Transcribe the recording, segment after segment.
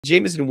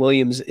Jameson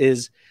Williams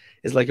is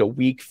like a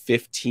week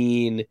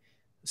 15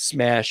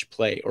 smash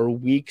play or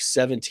week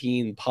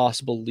 17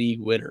 possible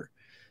league winner.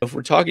 If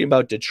we're talking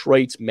about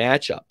Detroit's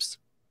matchups,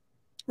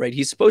 right,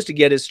 he's supposed to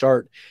get his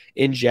start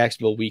in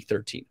Jacksonville week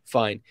 13.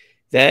 Fine.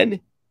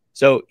 Then,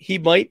 so he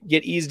might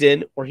get eased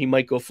in or he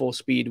might go full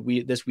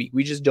speed this week.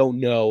 We just don't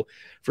know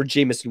for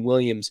Jameson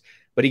Williams.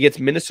 But he gets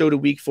Minnesota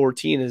week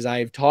 14. As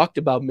I've talked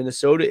about,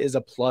 Minnesota is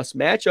a plus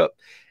matchup,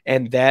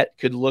 and that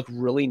could look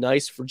really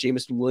nice for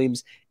Jameson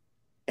Williams.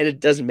 And it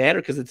doesn't matter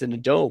because it's in a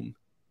dome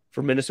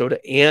for Minnesota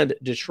and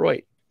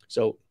Detroit.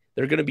 So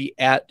they're going to be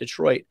at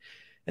Detroit.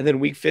 And then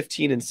week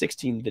 15 and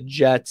 16, the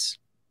Jets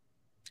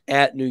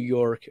at New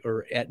York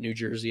or at New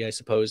Jersey, I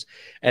suppose.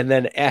 And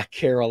then at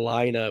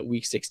Carolina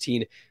week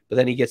 16. But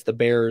then he gets the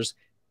Bears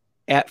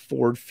at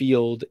Ford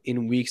Field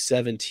in week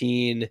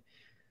 17.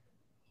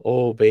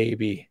 Oh,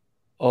 baby.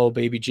 Oh,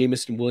 baby.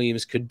 Jameson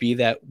Williams could be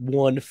that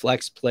one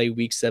flex play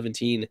week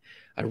 17.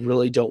 I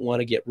really don't want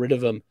to get rid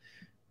of him.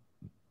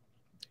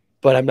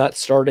 But I'm not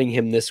starting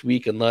him this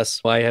week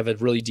unless I have a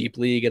really deep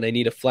league and I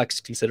need a flex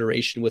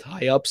consideration with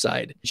high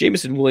upside.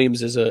 Jameson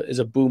Williams is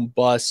a boom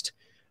bust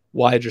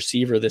wide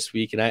receiver this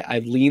week, and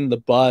I lean the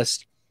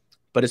bust,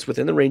 but it's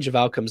within the range of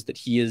outcomes that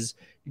he is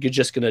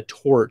just going to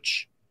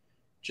torch,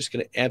 just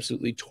going to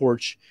absolutely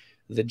torch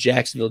the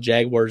Jacksonville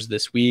Jaguars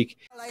this week.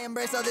 I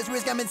embrace all this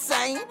risk, I'm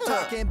insane.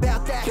 Talking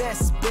about that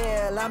best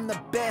bill, I'm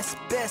the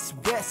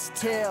best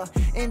till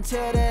into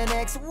the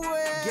next world.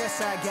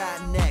 Guess I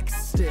got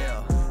next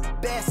still.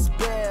 Best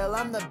bill,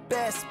 I'm the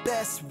best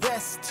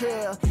rest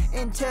till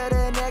into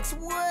the next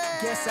world.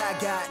 Guess I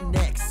got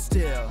next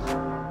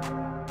still.